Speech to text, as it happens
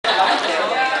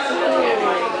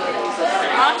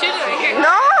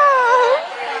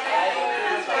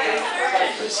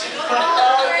Wilbur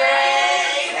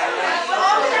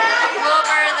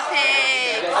the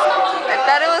pig. I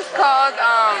thought it was called,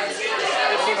 I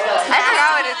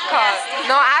forgot what it's called.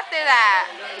 No, after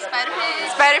that. Spider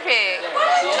pig? Spider Pig.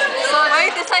 So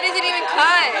wait, this side isn't even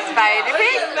cut. Spider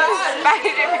Pig?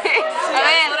 Spider Pig.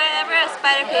 Okay, whatever a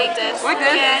spider pig does. What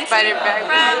does a spider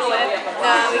pig? No,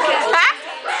 we can't.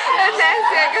 That's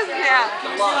nasty, yeah.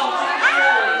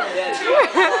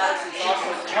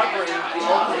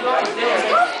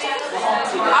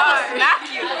 I'll smack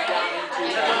you.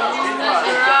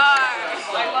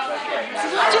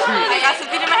 I got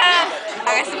something in my hand. I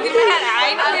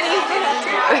ain't not gonna use it.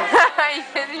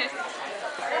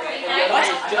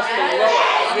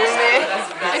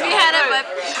 If you had it, but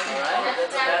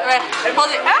right,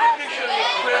 hold it.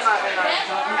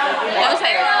 The other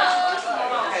side.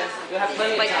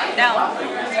 Like down.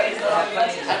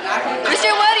 Mr.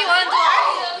 Wood, you want a door?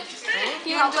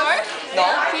 You want a door? No.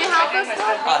 Can you help us?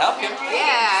 I'll help you.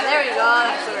 Yeah, there we go.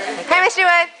 That's the word. Hi, Mr.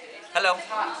 Wood. Hello.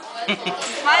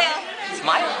 Smile.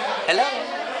 Smile. Hello.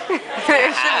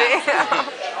 It should be.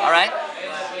 All right.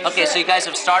 Okay, so you guys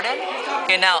have started.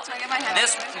 Okay, now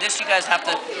this you guys have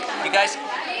to. You guys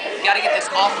gotta get this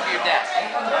off of your desk.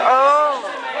 Oh.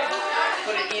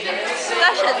 Put it either.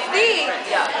 That should be.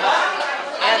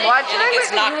 And Watch it gets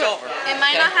knocked over. It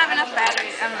might not have enough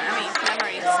batteries.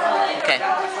 Memories. Okay.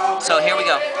 So here we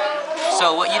go.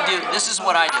 So what you do? This is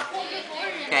what I do.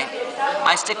 Okay.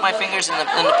 I stick my fingers in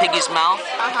the piggy's mouth.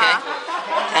 Okay.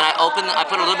 And I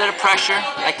put a little bit of pressure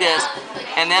like this,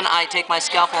 and then I take my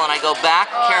scalpel and I go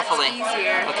back carefully. It's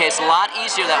easier. Okay, it's a lot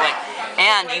easier that way.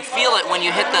 And you feel it when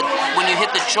you hit the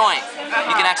joint.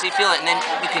 You can actually feel it, and then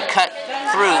you can cut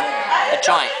through the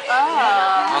joint.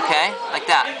 Okay, like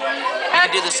that. You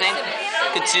can do the same.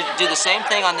 You can do the same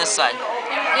thing on this side.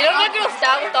 You don't get to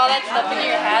stab with all that stuff in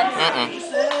your hand.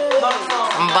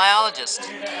 I'm a biologist.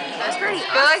 That's pretty. I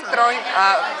feel like throwing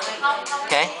up.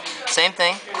 Okay, same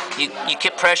thing. You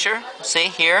keep pressure. See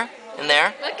here and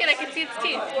there. Look at I can see its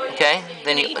teeth. Okay,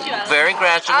 then you very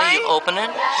gradually you open it.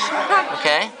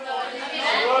 Okay.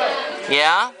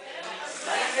 Yeah.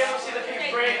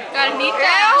 Gotta neat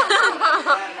that.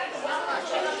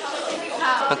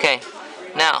 Okay.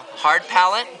 Now hard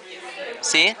palate.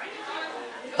 See?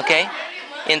 Okay.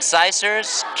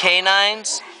 Incisors,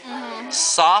 canines,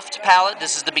 soft palate.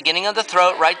 This is the beginning of the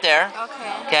throat right there.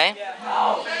 Okay.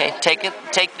 Okay. Okay.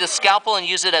 Take the scalpel and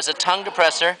use it as a tongue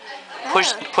depressor.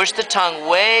 Push the tongue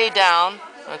way down.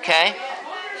 Okay.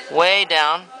 Way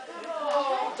down.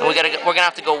 And we're gonna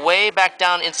have to go way back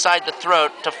down inside the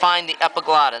throat to find the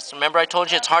epiglottis. Remember I told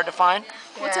you it's hard to find?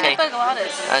 What's an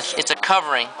epiglottis? It's a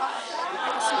covering.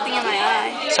 Something in my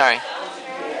eye. Sorry.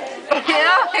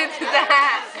 No, it's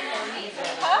that.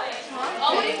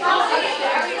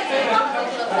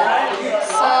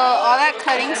 So all that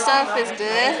cutting stuff is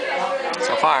good.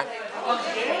 So far.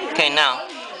 Okay, now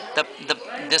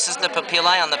this is the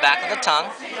papillae on the back of the tongue.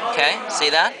 Okay, see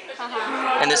that?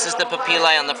 And this is the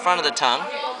papillae on the front of the tongue.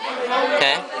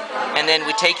 Okay, and then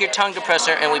we take your tongue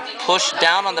depressor and we push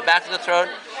down on the back of the throat,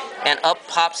 and up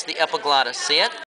pops the epiglottis. See it?